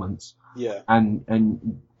performance. Yeah.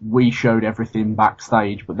 And we showed everything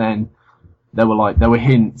backstage, but then there were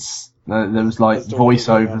hints, there was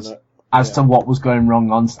voiceovers as to what was going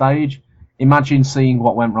wrong on stage. Imagine seeing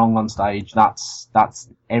what went wrong on stage. That's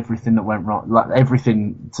everything that went wrong.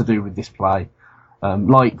 Everything to do with this play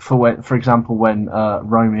Like for example, when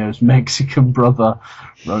Romeo's Mexican brother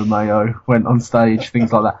Romeo went on stage,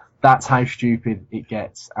 things like that. That's how stupid it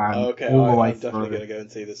gets, and Okay, all the way I'm definitely through. going to go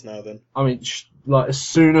and see this now then. I mean, like as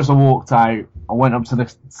soon as I walked out, I went up to the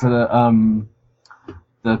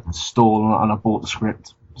stall and I bought the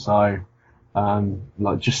script. So,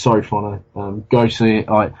 like, just so funny. Go see it.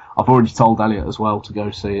 I've already told Elliot as well to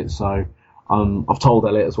go see it. So, I've told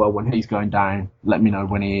Elliot as well when he's going down. Let me know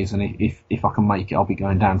when he is, and if I can make it, I'll be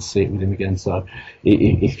going down to see it with him again. So,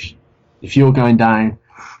 if you're going down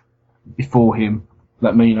before him,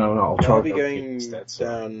 let me know and I'll try I'll to be go going instead. So.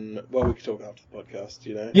 down. Well, we could talk after the podcast,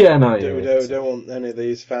 you know. Yeah, no, We don't want any of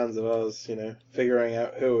these fans of ours, you know, figuring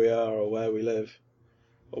out who we are or where we live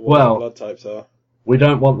or what our blood types are. We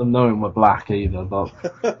don't want them knowing we're black either, but.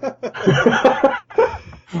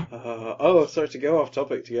 Sorry to go off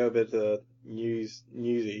topic, to go a bit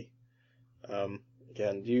newsy.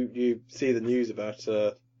 Again, you see the news about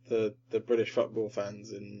the British football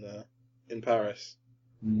fans in Paris?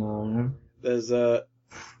 No.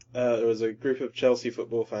 There was a group of Chelsea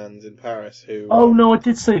football fans in Paris who. Oh no, I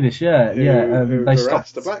did see this. Yeah, who they harassed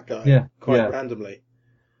stopped a black guy randomly.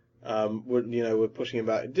 randomly. Were pushing him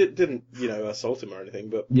back. Didn't assault him or anything,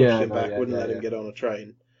 but pushed him back. Wouldn't let him get on a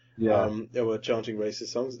train. Yeah. They were chanting racist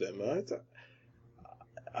songs at him.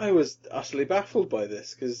 I was utterly baffled by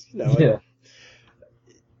this because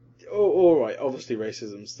all right, obviously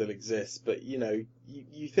racism still exists, but you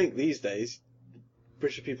think these days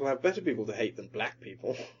British people have better people to hate than black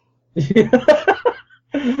people.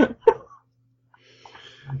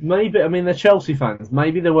 Maybe, I mean, they're Chelsea fans.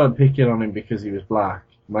 Maybe they weren't picking on him because he was black.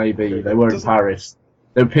 Maybe they were in Paris.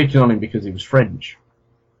 They were picking on him because he was French.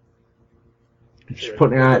 Just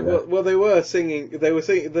putting it out there. Well, they were singing. They were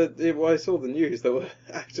singing. I saw the news. They were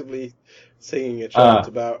actively singing a chant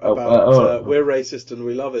about we're racist and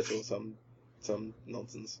we love it, or some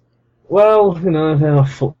nonsense. Well, they are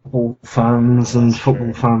football fans, and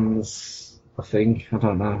football fans, I think. I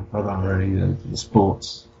don't know. I don't really the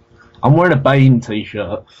sports. I'm wearing a Bane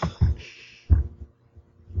t-shirt.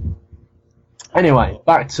 Anyway,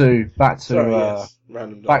 back to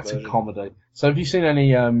comedy. So, have you seen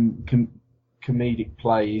any comedic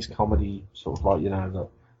plays, comedy sort of like that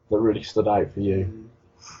really stood out for you?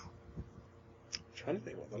 I'm trying to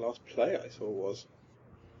think what the last play I saw was.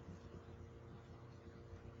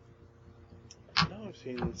 No, I've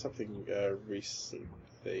seen something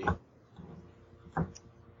recently. I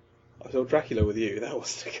saw Dracula with You. That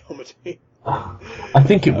wasn't a comedy. I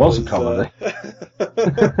think it was a comedy.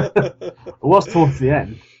 It was towards the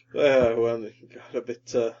end. Well, it got a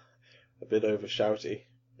bit over shouty.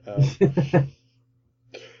 That's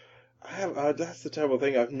the terrible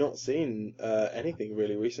thing. I've not seen anything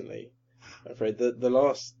really recently. I'm afraid the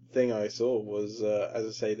last thing I saw was, as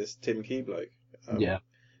I say, this Tim Key bloke.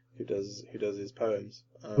 Who does his poems.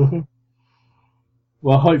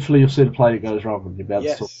 Well, hopefully you'll see the play that goes wrong and you'll be able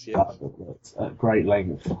to talk about it at great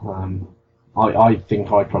length. I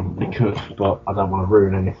think I probably could, but I don't want to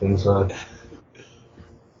ruin anything. So.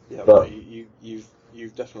 Yeah, but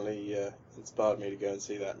you've definitely inspired me to go and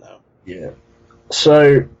see that now. Yeah.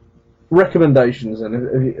 So, recommendations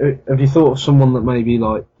then. Have you thought of someone that maybe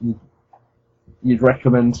like you'd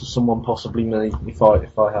recommend to someone, possibly me, if I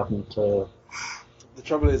hadn't? The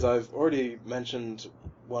trouble is, I've already mentioned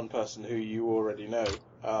one person who you already know.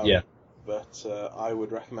 But I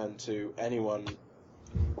would recommend to anyone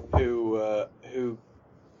who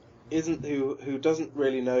doesn't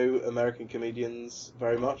really know American comedians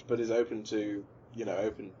very much, but is open to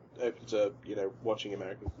watching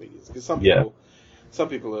American comedians, because some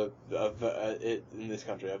people are in this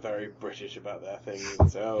country are very British about their thing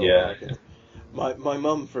and say, Americans. My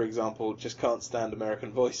mum, for example, just can't stand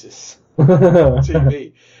American voices on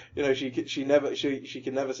TV. She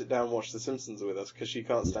can never sit down and watch The Simpsons with us because she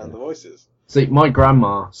can't stand the voices. See, my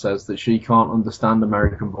grandma says that she can't understand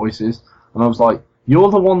American voices, and I was like, you're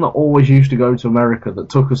the one that always used to go to America, that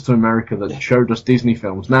took us to America, that showed us Disney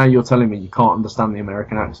films. Now you're telling me you can't understand the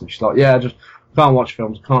American accent. She's like, yeah, I just can't watch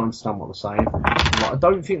films, can't understand what they're saying. I'm like, I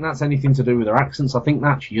don't think that's anything to do with their accents. I think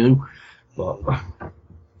that's you. But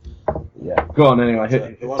yeah, go on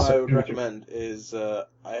anyway. The one I would recommend is I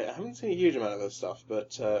haven't seen a huge amount of this stuff,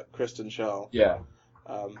 but Kristen Schaal. Yeah.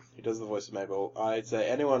 Who does the voice of Mabel? I'd say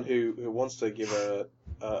anyone who wants to give a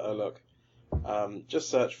look, just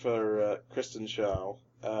search for Kristen Schaal,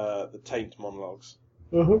 the Taint monologues.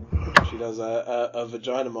 Mm-hmm. She does a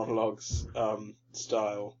vagina monologues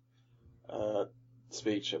style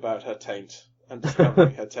speech about her taint and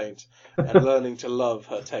discovering her taint and learning to love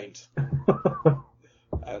her taint.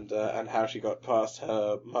 And how she got past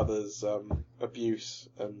her mother's abuse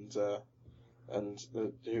and and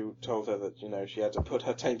who told her that she had to put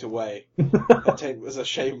her taint away. Her taint was a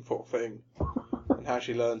shameful thing, and how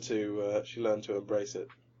she learned to embrace it.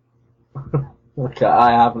 Okay,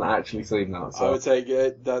 I haven't actually seen that. So. I would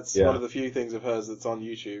say that's one of the few things of hers that's on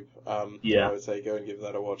YouTube. I would say go and give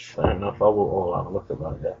that a watch. Fair enough. I'll have a look at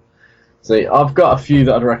that. Yeah. See, I've got a few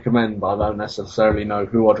that I'd recommend, but I don't necessarily know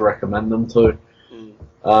who I'd recommend them to.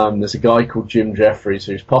 There's a guy called Jim Jeffries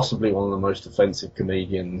who's possibly one of the most offensive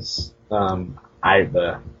comedians out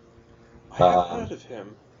there. I have heard of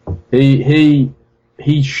him. He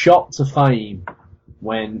shot to fame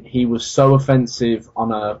when he was so offensive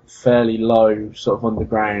on a fairly low sort of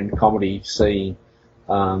underground comedy scene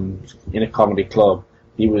in a comedy club.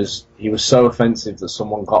 He was so offensive that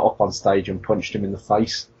someone got up on stage and punched him in the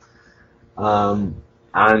face.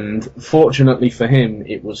 And fortunately for him,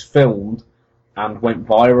 it was filmed and went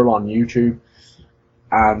viral on YouTube.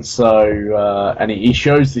 And so, and he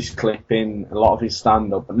shows this clip in a lot of his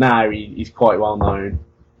stand-up, but now he's quite well known.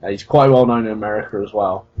 He's quite well known in America as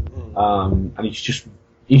well. And he's just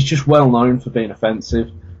well known for being offensive,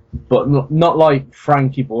 but not like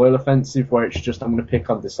Frankie Boyle offensive, where it's just, I'm going to pick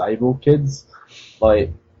on disabled kids.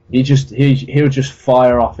 Like, he'll just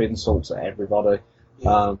fire off insults at everybody.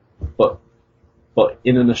 But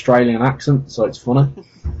in an Australian accent, so it's funny.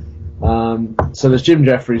 So there's Jim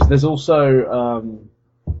Jeffries. There's also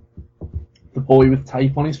the boy with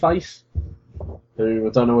tape on his face, who I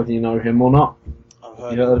don't know whether you know him or not. I've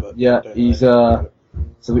heard of him, yeah, he's so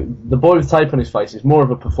the boy with tape on his face is more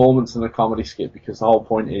of a performance than a comedy skit, because the whole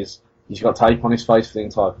point is he's got tape on his face for the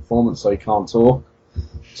entire performance, so he can't talk.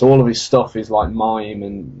 So all of his stuff is like mime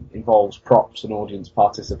and involves props and audience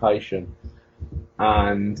participation,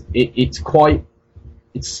 and it's quite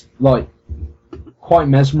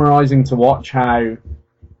mesmerising to watch how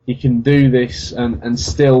he can do this and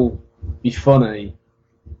still be funny,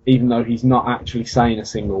 even though he's not actually saying a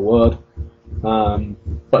single word.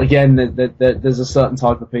 But again, there's a certain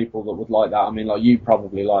type of people that would like that. I mean, like, you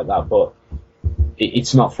probably like that, but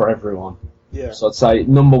it's not for everyone. Yeah. So I'd say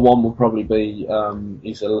number one will probably be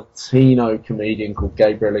he's a Latino comedian called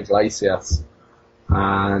Gabriel Iglesias,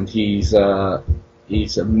 and he's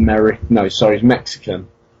Mexican,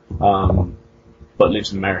 but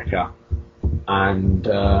lives in America, and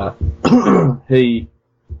he's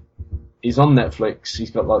on Netflix.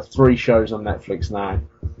 He's got like 3 shows on Netflix now.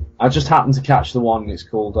 I just happened to catch the one. It's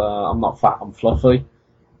called I'm Not Fat, I'm Fluffy,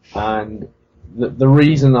 and the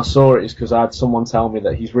reason I saw it is because I had someone tell me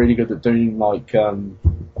that he's really good at doing like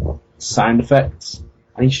sound effects,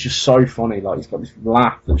 and he's just so funny. Like, he's got this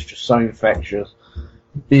laugh that's just so infectious.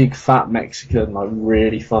 Big fat Mexican, like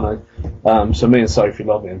really funny. So me and Sophie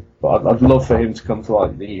love him, but I'd love for him to come to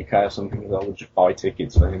like the UK or something, because I would just buy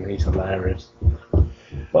tickets for him. He's hilarious.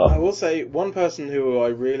 But I will say one person who I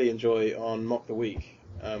really enjoy on Mock the Week,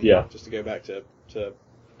 just to go back to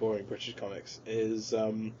boring British comics, is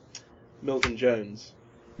Milton Jones.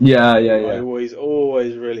 Yeah. I always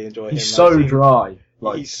really enjoy him. He's so dry.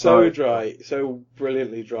 Like, he's so dry, so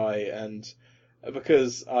brilliantly dry, and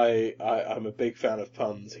because I'm a big fan of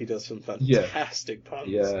puns, he does some fantastic puns.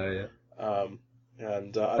 Yeah.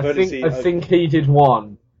 And I think he did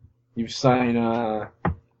one. He was saying, what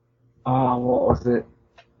was it?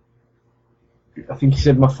 I think he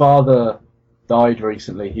said, my father died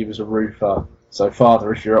recently. He was a roofer. So,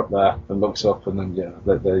 Father, if you're up there, and looks up, and then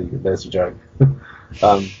there's a joke.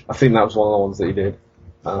 I think that was one of the ones that he did.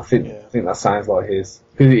 I think that sounds like his.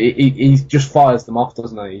 Because he just fires them off,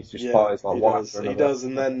 doesn't he? He just fires like one after another. He does,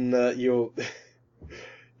 and then I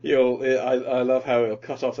love how he'll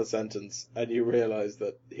cut off a sentence, and you realise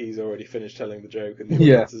that he's already finished telling the joke, and the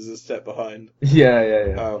audience is a step behind.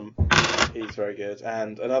 Yeah. He's very good.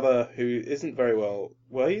 And another who isn't very well,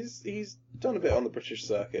 he's done a bit on the British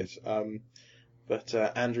circuit, but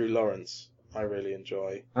Andrew Lawrence, I really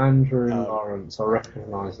enjoy. Andrew Lawrence, I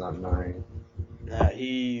recognise that name.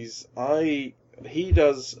 He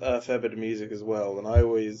does a fair bit of music as well, and I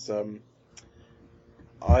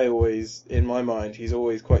always, in my mind, he's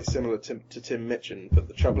always quite similar to Tim Mitchell, but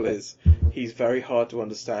the trouble is, he's very hard to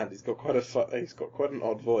understand. He's got quite an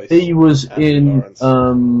odd voice. He was in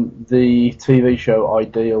the TV show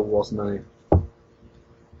Ideal, wasn't he?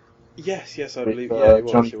 Yes, I believe.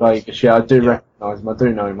 Johnny Vegas. Yeah, I do recognise him. I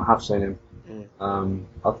do know him. I have seen him.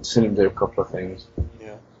 I've seen him do a couple of things.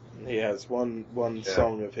 Yeah, he has one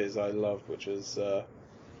song of his I loved, which was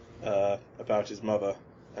about his mother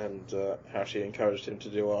and how she encouraged him to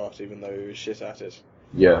do art even though he was shit at it.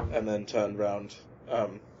 Yeah. And then turned round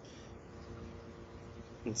and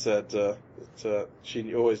said that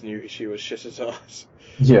she always knew she was shit at art.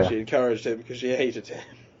 Yeah. She encouraged him because she hated him.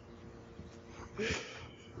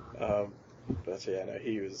 But yeah, no,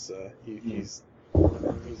 he's a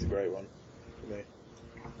great one for me.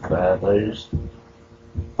 Fair dues.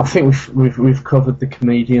 I think we've covered the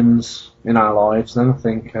comedians in our lives. Then I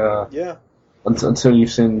think yeah. Until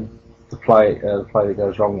you've seen the play that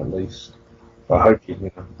goes wrong, at least. I hope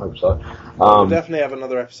so. We'll definitely have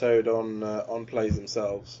another episode on plays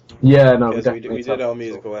themselves. Yeah, no, because we did our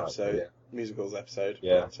musicals episode.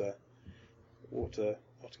 Yeah. But ought to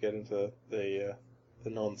get into the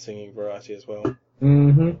non-singing variety as well.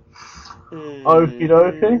 Okie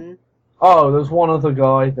dokie. Oh, there was one other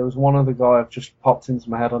guy I've just popped into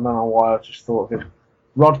my head. I don't know why I just thought of him.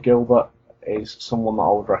 Rod Gilbert is someone that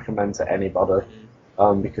I would recommend to anybody,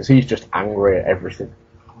 because he's just angry at everything.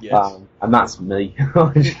 Yes. And that's me.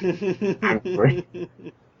 Angry.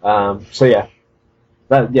 So yeah.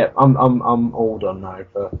 I'm all done now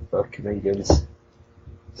for comedians.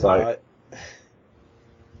 So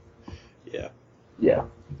yeah.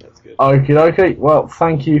 That's good. Okay. Well,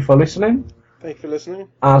 thank you for listening. Thank you for listening.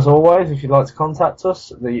 As always, if you'd like to contact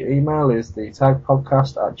us, the email is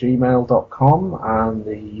thetagpodcast@gmail.com, and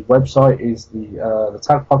the website is the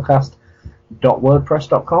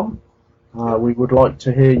tagpodcast.wordpress.com. We would like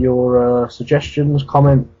to hear your suggestions,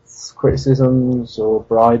 comments, criticisms, or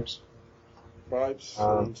bribes.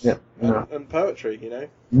 And poetry,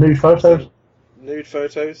 Nude photos. Nude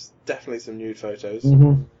photos, definitely some nude photos.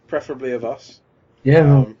 Mm-hmm. Preferably of us.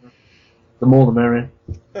 Yeah, the more the merrier.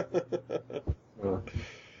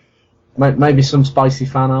 Maybe some spicy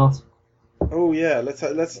fan art. Oh yeah,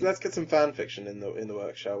 let's get some fan fiction in the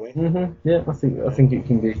works, shall we? Mm-hmm. Yeah, I think it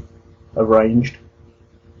can be arranged.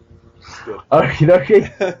 Good. Okie dokie.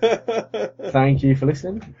 Thank you for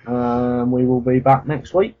listening. We will be back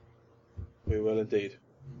next week. We will indeed.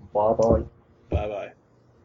 Bye bye. Bye bye.